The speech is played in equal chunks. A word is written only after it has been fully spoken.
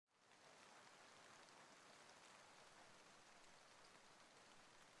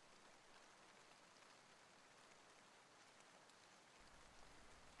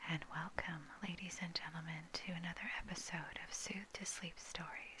ladies and gentlemen, to another episode of Soothe to Sleep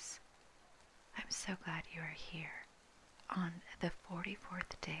Stories. I'm so glad you are here on the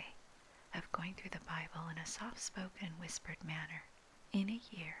 44th day of going through the Bible in a soft-spoken and whispered manner in a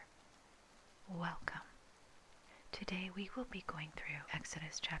year. Welcome. Today we will be going through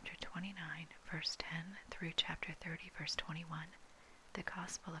Exodus chapter 29, verse 10 through chapter 30, verse 21, the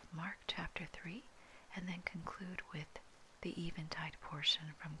Gospel of Mark chapter 3, and then conclude with the Eventide portion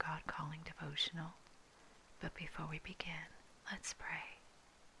from God Calling Devotional. But before we begin, let's pray.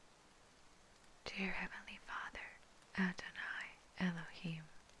 Dear Heavenly Father, Adonai Elohim,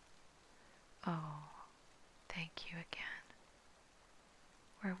 oh, thank you again,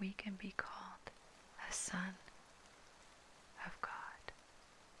 where we can be called a son of God.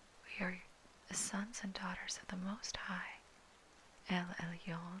 We are the sons and daughters of the Most High, El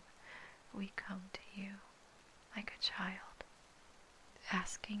Elyon. We come to you like a child,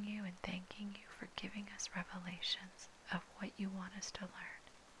 asking you and thanking you for giving us revelations of what you want us to learn.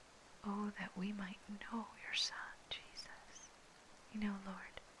 Oh, that we might know your Son, Jesus. You know,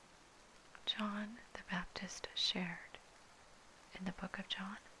 Lord, John the Baptist shared in the book of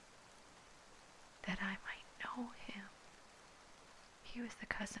John that I might know him. He was the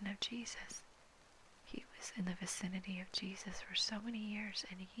cousin of Jesus. He was in the vicinity of Jesus for so many years,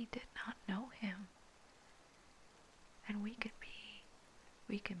 and he did not know him. And we can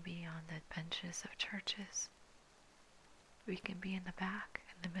be on the benches of churches. We can be in the back,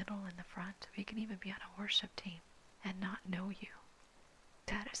 in the middle, in the front. We can even be on a worship team and not know you.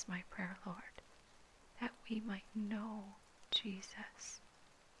 That is my prayer, Lord, that we might know Jesus.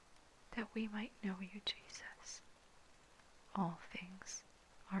 That we might know you, Jesus. All things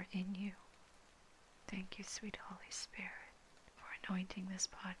are in you. Thank you, sweet Holy Spirit, for anointing this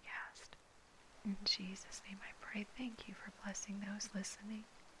podcast. In Jesus' name I pray. Thank you for blessing those listening,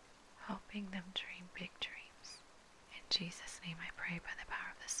 helping them dream big dreams. In Jesus' name I pray by the power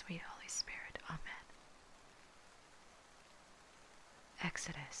of the sweet Holy Spirit. Amen.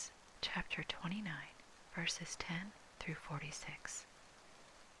 Exodus chapter 29, verses 10 through 46.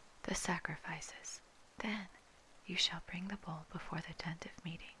 The sacrifices. Then you shall bring the bull before the tent of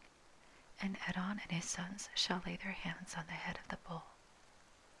meeting, and Aaron and his sons shall lay their hands on the head of the bull.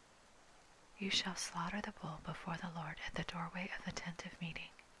 You shall slaughter the bull before the Lord at the doorway of the tent of meeting.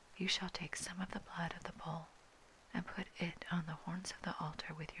 You shall take some of the blood of the bull and put it on the horns of the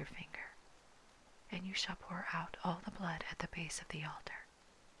altar with your finger, and you shall pour out all the blood at the base of the altar.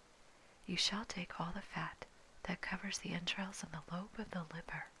 You shall take all the fat that covers the entrails and the lobe of the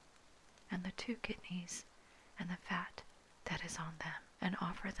liver, and the 2 kidneys, and the fat that is on them, and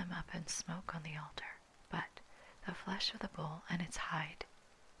offer them up in smoke on the altar. But the flesh of the bull and its hide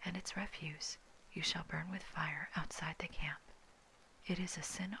and its refuse you shall burn with fire outside the camp. It is a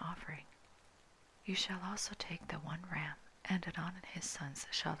sin offering. You shall also take the 1 ram, and Aaron and his sons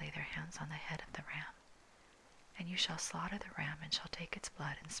shall lay their hands on the head of the ram. And you shall slaughter the ram, and shall take its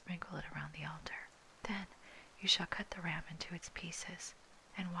blood and sprinkle it around the altar. Then you shall cut the ram into its pieces,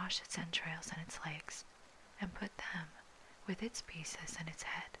 and wash its entrails and its legs, and put them with its pieces and its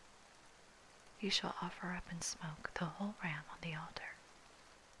head. You shall offer up in smoke the whole ram on the altar.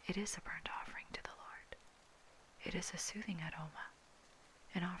 It is a burnt offering to the Lord. It is a soothing aroma,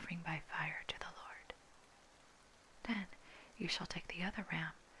 an offering by fire to the Lord. Then you shall take the other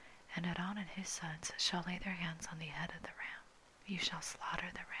ram, and Aaron and his sons shall lay their hands on the head of the ram. You shall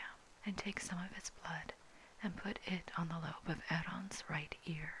slaughter the ram, and take some of its blood, and put it on the lobe of Aaron's right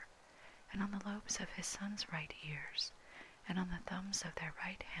ear, and on the lobes of his sons' right ears, and on the thumbs of their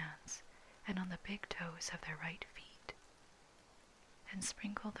right hands, and on the big toes of their right feet, and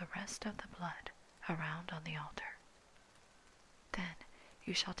sprinkle the rest of the blood around on the altar. Then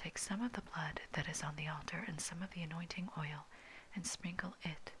you shall take some of the blood that is on the altar and some of the anointing oil, and sprinkle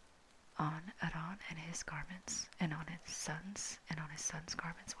it on Aaron and his garments, and on his sons, and on his sons'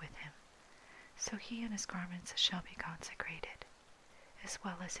 garments with him. So he and his garments shall be consecrated, as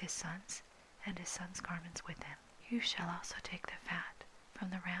well as his sons, and his sons' garments with him. You shall also take the fat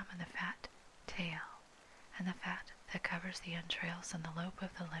from the ram, and the fat tail, and the fat that covers the entrails and the lobe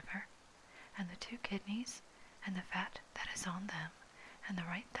of the liver, and the 2 kidneys, and the fat that is on them, and the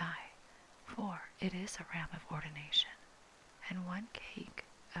right thigh, for it is a ram of ordination, and 1 cake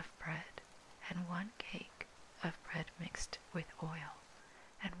of bread, and 1 cake of bread mixed with oil,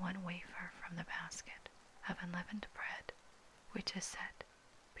 and 1 wafer from the basket of unleavened bread, which is set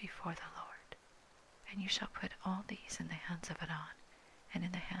before the Lord. And you shall put all these in the hands of Aaron, and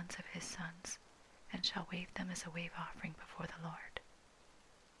in the hands of his sons, and shall wave them as a wave offering before the Lord.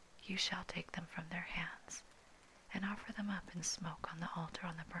 You shall take them from their hands, and offer them up in smoke on the altar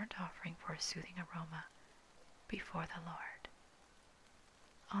on the burnt offering for a soothing aroma before the Lord.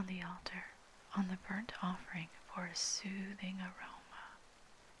 On the altar, on the burnt offering for a soothing aroma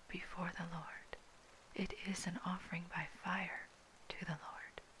before the Lord. It is an offering by fire to the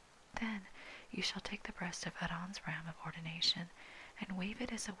Lord. Then you shall take the breast of Aaron's ram of ordination and wave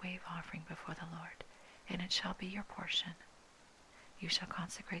it as a wave offering before the Lord, and it shall be your portion. You shall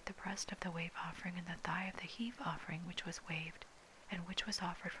consecrate the breast of the wave offering and the thigh of the heave offering which was waved, and which was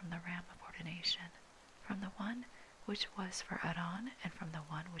offered from the ram of ordination, from the one which was for Aaron, and from the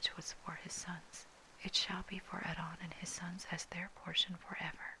one which was for his sons. It shall be for Aaron and his sons as their portion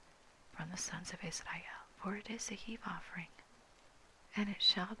forever, from the sons of Israel, for it is a heave offering. And it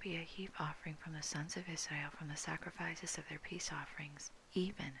shall be a heave offering from the sons of Israel from the sacrifices of their peace offerings,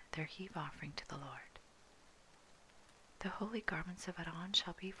 even their heave offering to the Lord. The holy garments of Aaron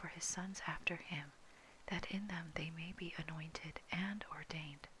shall be for his sons after him, that in them they may be anointed and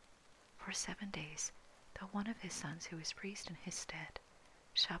ordained. For 7 days, the one of his sons who is priest in his stead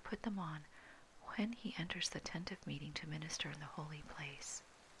shall put them on when he enters the tent of meeting to minister in the holy place.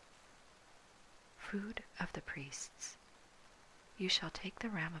 Food of the priests. You shall take the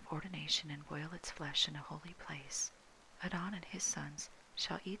ram of ordination and boil its flesh in a holy place. Aaron and his sons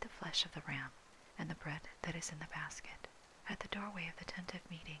shall eat the flesh of the ram and the bread that is in the basket at the doorway of the tent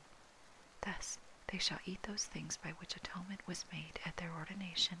of meeting. Thus they shall eat those things by which atonement was made at their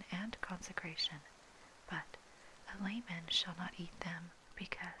ordination and consecration. But a layman shall not eat them,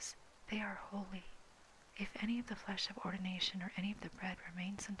 because they are holy. If any of the flesh of ordination or any of the bread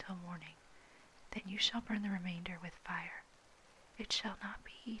remains until morning, then you shall burn the remainder with fire. It shall not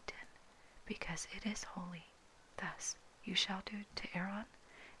be eaten, because it is holy. Thus you shall do to Aaron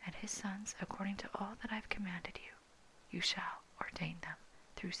and his sons according to all that I have commanded you. You shall ordain them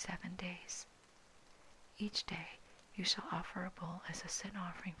through 7 days. Each day you shall offer a bull as a sin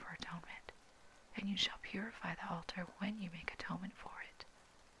offering for atonement, and you shall purify the altar when you make atonement for it,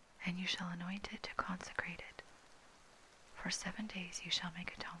 and you shall anoint it to consecrate it. For 7 days you shall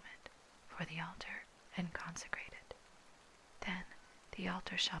make atonement for the altar and consecrate it. Then the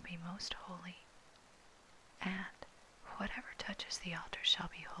altar shall be most holy, and whatever touches the altar shall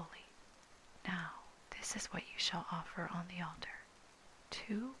be holy. Now this is what you shall offer on the altar: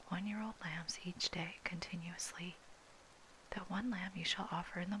 2 one-year-old lambs each day continuously. The one lamb you shall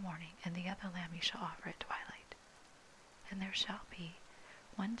offer in the morning, and the other lamb you shall offer at twilight. And there shall be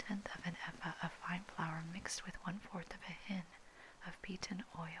 1/10 of an ephah of fine flour mixed with 1/4 of a hin of beaten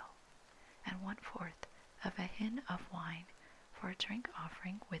oil, and 1/4 of a hin of wine for a drink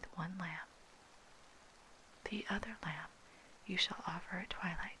offering with 1 lamb. The other lamb you shall offer at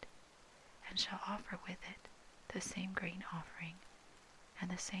twilight, and shall offer with it the same grain offering, and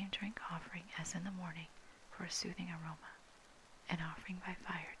the same drink offering as in the morning for a soothing aroma, an offering by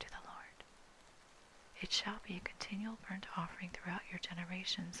fire to the Lord. It shall be a continual burnt offering throughout your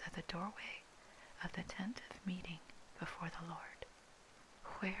generations at the doorway of the tent of meeting before the Lord,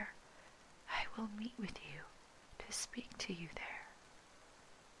 where I will meet with you to speak to you there.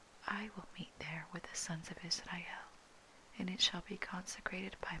 I will meet there with the sons of Israel, and it shall be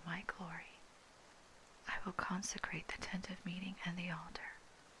consecrated by my glory. I will consecrate the tent of meeting and the altar.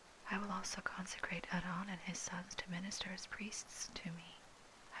 I will also consecrate Aaron and his sons to minister as priests to me.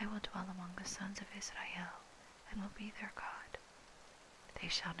 I will dwell among the sons of Israel, and will be their God. They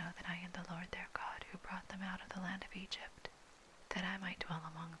shall know that I am the Lord their God, who brought them out of the land of Egypt, that I might dwell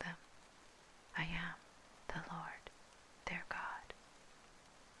among them. I am the Lord their God.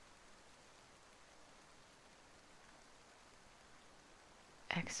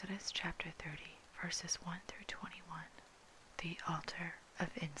 Exodus chapter 30, verses 1 through 21. The altar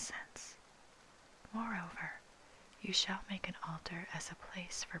of incense. Moreover, you shall make an altar as a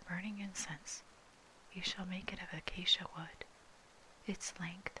place for burning incense. You shall make it of acacia wood. Its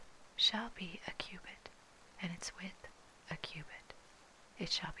length shall be a cubit, and its width a cubit.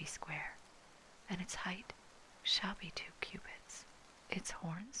 It shall be square, and its height shall be 2 cubits. Its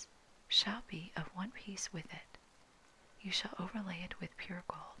horns shall be of 1 piece with it. You shall overlay it with pure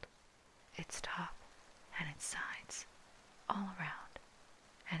gold, its top and its sides, all around,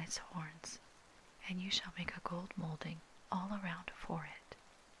 and its horns, and you shall make a gold molding all around for it.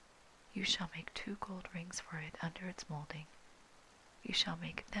 You shall make 2 gold rings for it under its molding. You shall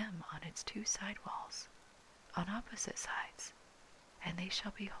make them on its 2 side walls, on opposite sides, and they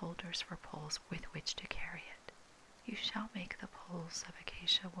shall be holders for poles with which to carry it. You shall make the poles of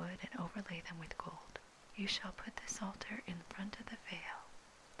acacia wood and overlay them with gold. You shall put this altar in front of the veil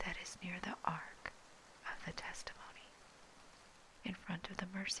that is near the ark of the testimony, in front of the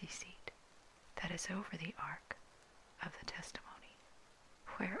mercy seat that is over the ark of the testimony,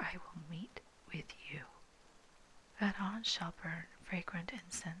 where I will meet with you. Aaron shall burn fragrant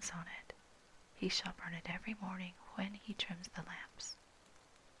incense on it. He shall burn it every morning when he trims the lamps.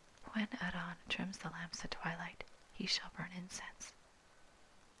 When Aaron trims the lamps at twilight, he shall burn incense.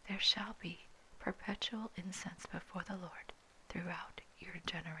 There shall be perpetual incense before the Lord throughout your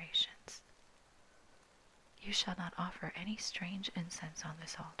generations. You shall not offer any strange incense on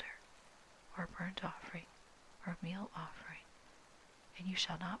this altar, or burnt offering, or meal offering, and you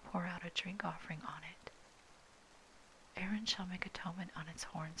shall not pour out a drink offering on it. Aaron shall make atonement on its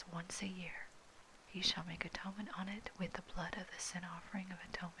horns once a year. He shall make atonement on it with the blood of the sin offering of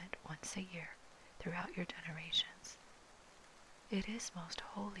atonement once a year throughout your generations. It is most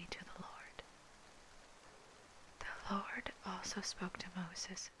holy to the Lord. The Lord also spoke to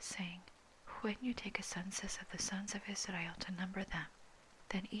Moses, saying, When you take a census of the sons of Israel to number them,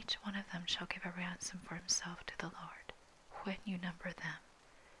 then each one of them shall give a ransom for himself to the Lord, when you number them,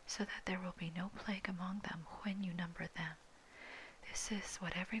 so that there will be no plague among them when you number them. This is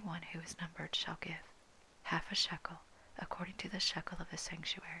what everyone who is numbered shall give, half a shekel, according to the shekel of the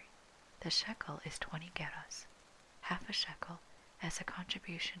sanctuary. The shekel is 20 gerahs, half a shekel, as a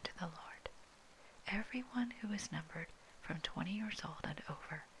contribution to the Lord. Everyone who is numbered from 20 years old and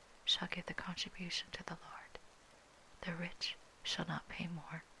over shall give the contribution to the Lord. The rich shall not pay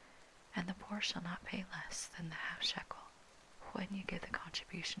more, and the poor shall not pay less than the half shekel, when you give the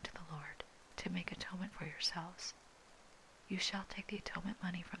contribution to the Lord, to make atonement for yourselves. You shall take the atonement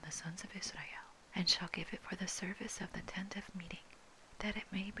money from the sons of Israel, and shall give it for the service of the tent of meeting, that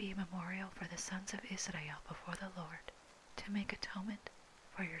it may be a memorial for the sons of Israel before the Lord, to make atonement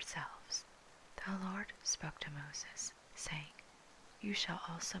for yourselves. The Lord spoke to Moses, saying, You shall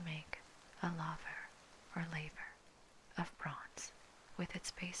also make a laver of bronze, with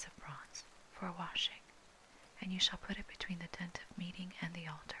its base of bronze, for washing, and you shall put it between the tent of meeting and the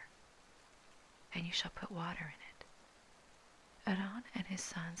altar, and you shall put water in it. Aaron and his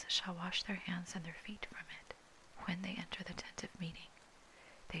sons shall wash their hands and their feet from it when they enter the tent of meeting.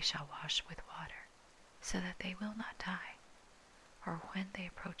 They shall wash with water, so that they will not die, or when they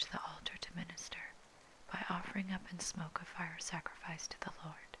approach the altar to minister, by offering up in smoke a fire sacrifice to the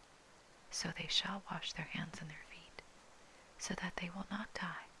Lord. So they shall wash their hands and their feet, so that they will not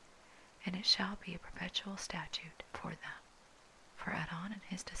die, and it shall be a perpetual statute for them, for Aaron and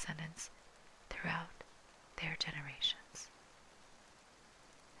his descendants throughout their generations.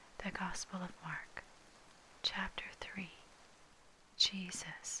 The Gospel of Mark, chapter 3.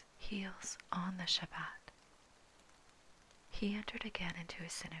 Jesus heals on the Shabbat. He entered again into a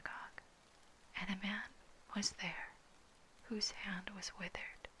synagogue, and a man was there whose hand was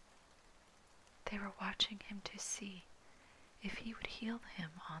withered. They were watching him to see if he would heal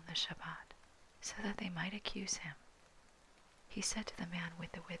him on the Shabbat, so that they might accuse him. He said to the man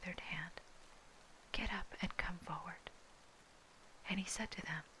with the withered hand, Get up and come forward. And he said to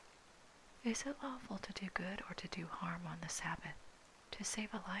them, Is it lawful to do good or to do harm on the Sabbath, to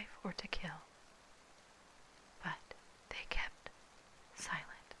save a life or to kill? But they kept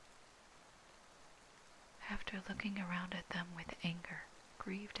silent. After looking around at them with anger,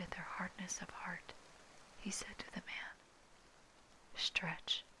 grieved at their hardness of heart, he said to the man,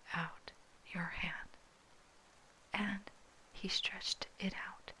 Stretch out your hand. And he stretched it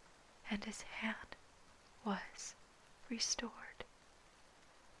out, and his hand was restored.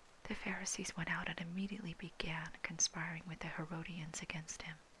 The Pharisees went out and immediately began conspiring with the Herodians against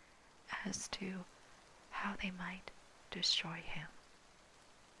him, as to how they might destroy him.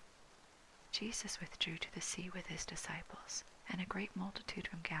 Jesus withdrew to the sea with his disciples, and a great multitude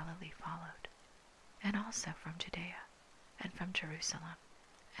from Galilee followed, and also from Judea, and from Jerusalem,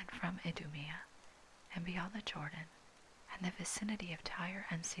 and from Idumea, and beyond the Jordan, and the vicinity of Tyre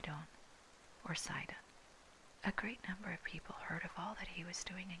and Sidon, or Sidon. A great number of people heard of all that he was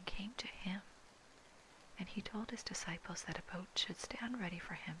doing and came to him. And he told his disciples that a boat should stand ready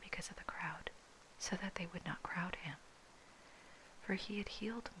for him because of the crowd, so that they would not crowd him. For he had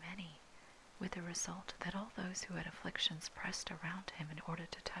healed many, with the result that all those who had afflictions pressed around him in order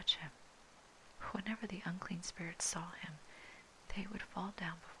to touch him. Whenever the unclean spirits saw him, they would fall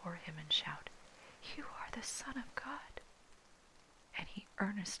down before him and shout, You are the Son of God. And he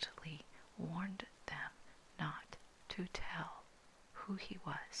earnestly warned them not to tell who he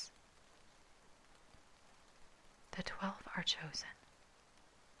was. The 12 are chosen.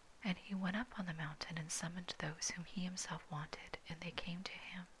 And he went up on the mountain and summoned those whom he himself wanted, and they came to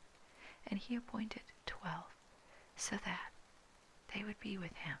him. And he appointed 12, so that they would be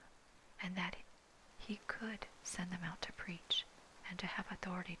with him, and that he could send them out to preach, and to have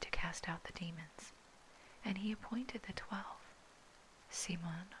authority to cast out the demons. And he appointed the 12,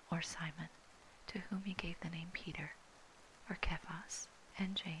 Simon or Simon, to whom he gave the name Peter, or Cephas,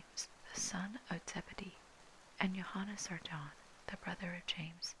 and James, the son of Zebedee, and Johannes or John, the brother of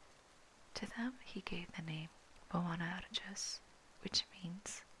James. To them he gave the name Boanerges, which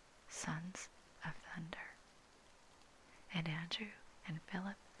means sons of thunder. And Andrew, and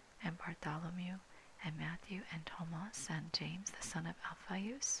Philip, and Bartholomew, and Matthew, and Thomas, and James the son of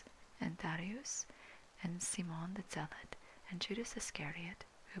Alphaeus, and Thaddeus, and Simon the Zealot, and Judas Iscariot,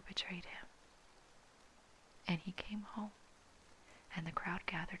 who betrayed him. And he came home, and the crowd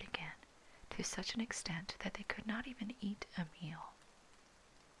gathered again, to such an extent that they could not even eat a meal.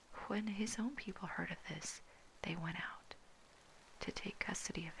 When his own people heard of this, they went out to take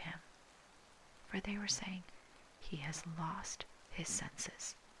custody of him, for they were saying, "He has lost his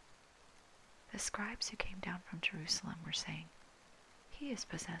senses." The scribes who came down from Jerusalem were saying, "He is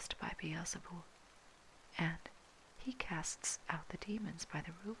possessed by Beelzebul, and he casts out the demons by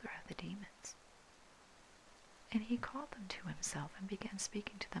the ruler of the demons." And he called them to himself and began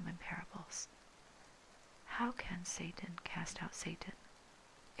speaking to them in parables. "How can Satan cast out Satan?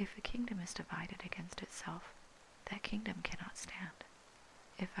 If a kingdom is divided against itself, that kingdom cannot stand.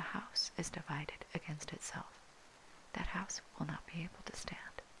 If a house is divided against itself, that house will not be able to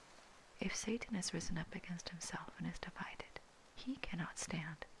stand. If Satan is risen up against himself and is divided, he cannot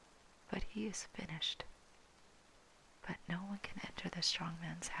stand, but he is finished. But no one can enter the strong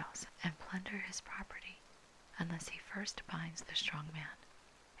man's house and plunder his property, unless he first binds the strong man,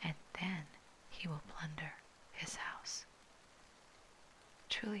 and then he will plunder his house.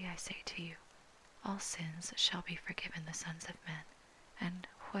 Truly I say to you, all sins shall be forgiven the sons of men, and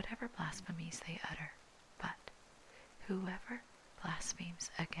whatever blasphemies they utter. But whoever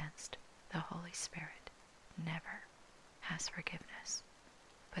blasphemes against the Holy Spirit never has forgiveness,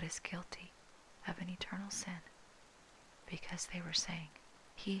 but is guilty of an eternal sin, because they were saying,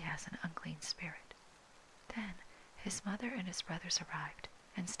 'He has an unclean spirit.' Then his mother and his brothers arrived,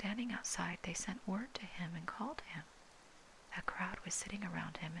 and standing outside they sent word to him and called him. A crowd was sitting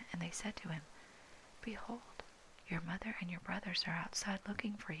around him, and they said to him, 'Behold, your mother and your brothers are outside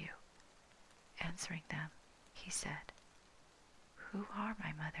looking for you.' Answering them, he said, 'Who are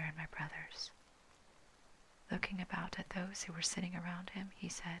my mother and my brothers?' Looking about at those who were sitting around him, he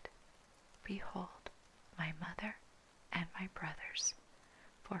said, 'Behold, my mother and my brothers.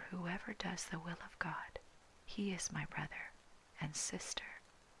 For whoever does the will of God, he is my brother and sister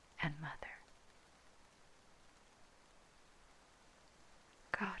and mother.'"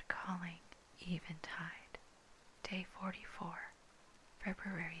 God Calling Eventide, Day 44,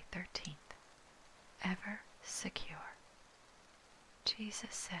 February 13th. Ever secure.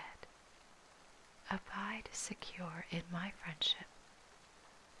 Jesus said, "Abide secure in my friendship."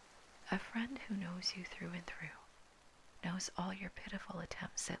 A friend who knows you through and through, knows all your pitiful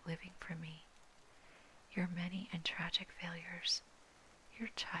attempts at living for me, your many and tragic failures, your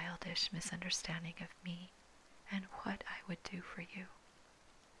childish misunderstanding of me and what I would do for you,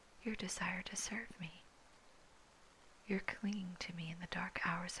 your desire to serve me, your clinging to me in the dark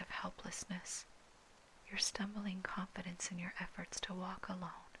hours of helplessness, your stumbling confidence in your efforts to walk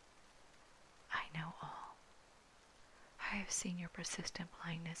alone. I know all. I have seen your persistent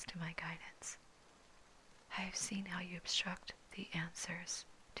blindness to my guidance. I have seen how you obstruct the answers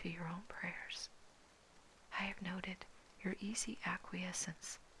to your own prayers. I have noted your easy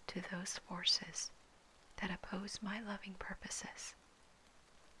acquiescence to those forces that oppose my loving purposes.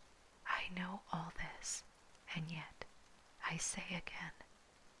 I know all this, and yet I say again,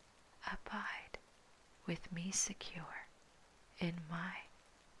 abide with me secure in my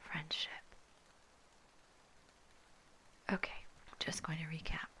friendship. Okay, just going to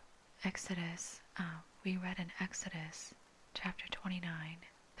recap. Exodus, we read in Exodus chapter 29,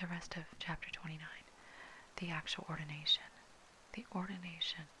 the rest of chapter 29, the actual ordination. The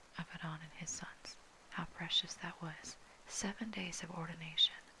ordination of Aaron and his sons. How precious that was. 7 days of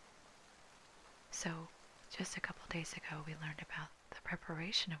ordination. So, just a couple days ago we learned about the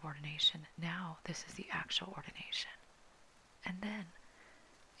preparation of ordination. Now this is the actual ordination. And then,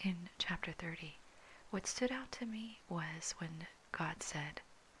 in chapter 30, what stood out to me was when God said,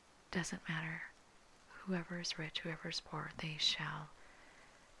 "Doesn't matter, whoever is rich, whoever is poor, they shall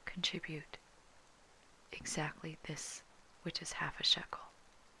contribute exactly this, which is half a shekel."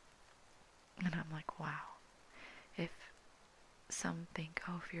 And I'm like, wow. If some think,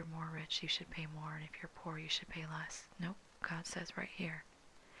 oh, if you're more rich, you should pay more, and if you're poor, you should pay less. Nope, God says right here,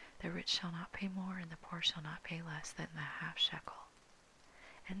 the rich shall not pay more, and the poor shall not pay less than the half shekel.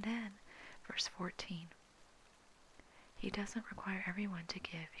 And then, verse 14, He doesn't require everyone to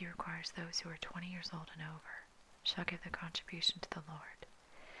give. He requires those who are 20 years old and over shall give the contribution to the Lord.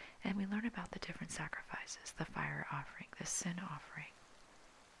 And we learn about the different sacrifices, the fire offering, the sin offering,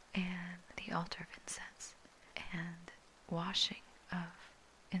 and the altar of incense, and washing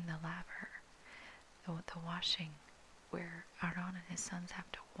in the laver, the washing where Aaron and his sons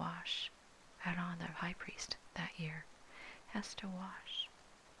have to wash. Aaron, the high priest that year, has to wash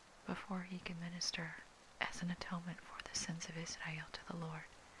before he can minister as an atonement for the sins of Israel to the Lord.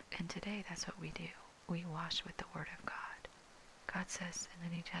 And today that's what we do. We wash with the Word of God. God says in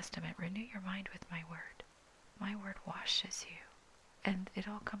the New Testament, renew your mind with my Word. My Word washes you. And it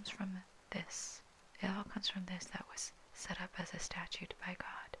all comes from this. It all comes from this that was set up as a statute by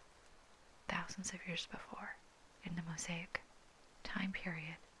God thousands of years before in the Mosaic time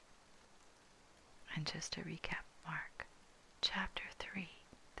period. And just to recap, Mark chapter 3,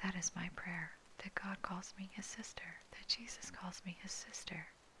 that is my prayer, that God calls me his sister, that Jesus calls me his sister,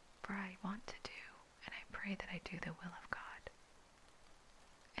 for I want to do, and I pray that I do the will of God.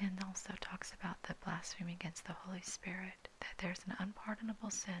 And also talks about the blasphemy against the Holy Spirit, that there's an unpardonable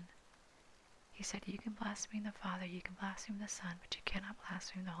sin. He said you can blaspheme the Father, you can blaspheme the Son, but you cannot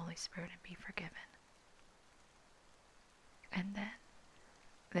blaspheme the Holy Spirit and be forgiven. And then,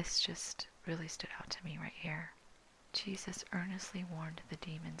 this just really stood out to me right here. Jesus earnestly warned the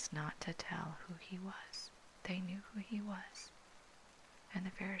demons not to tell who he was. They knew who he was. And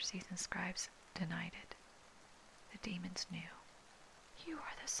the Pharisees and scribes denied it. The demons knew. You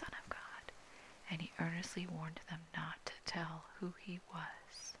are the Son of God. And he earnestly warned them not to tell who he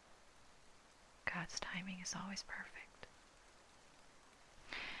was. God's timing is always perfect.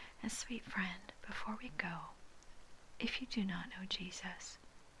 And sweet friend, before we go, if you do not know Jesus,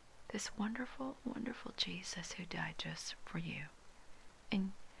 this wonderful, wonderful Jesus who died just for you,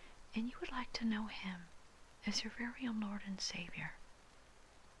 and you would like to know him as your very own Lord and Savior,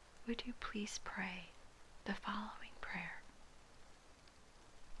 would you please pray the following prayer?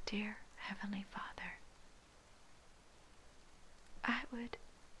 Dear Heavenly Father, I would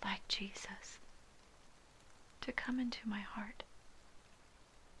like Jesus to come into my heart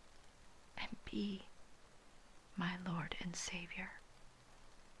and be my Lord and Savior.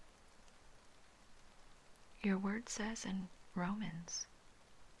 Your word says in Romans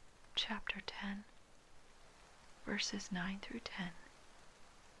chapter 10, verses 9 through 10,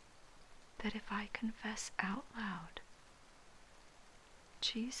 that if I confess out loud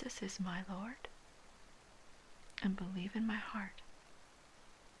Jesus is my Lord and believe in my heart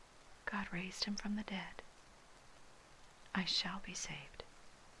God raised him from the dead, I shall be saved.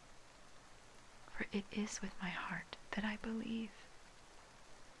 For it is with my heart that I believe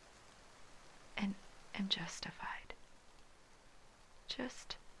and am justified,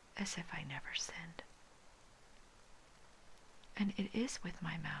 just as if I never sinned. And it is with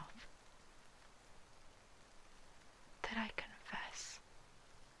my mouth that I confess,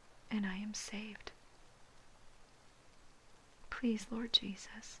 and I am saved. Please, Lord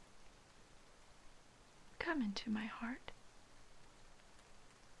Jesus, come into my heart.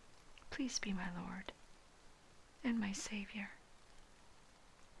 Please be my Lord and my Savior.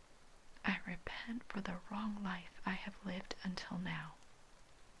 I repent for the wrong life I have lived until now.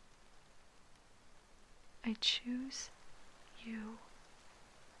 I choose you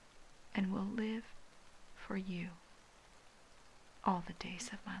and will live for you all the days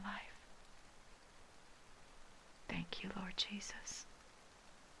of my life. Thank you, Lord Jesus.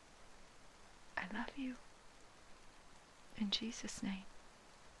 I love you. In Jesus' name,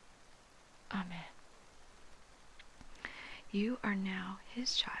 Amen. You are now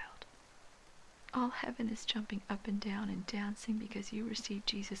his child. All heaven is jumping up and down and dancing because you received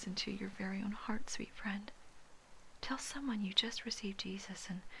Jesus into your very own heart, sweet friend. Tell someone you just received Jesus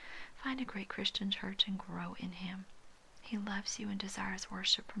and find a great Christian church and grow in him. He loves you and desires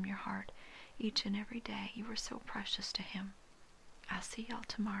worship from your heart each and every day. You are so precious to him. I'll see y'all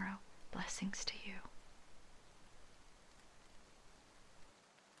tomorrow. Blessings to you.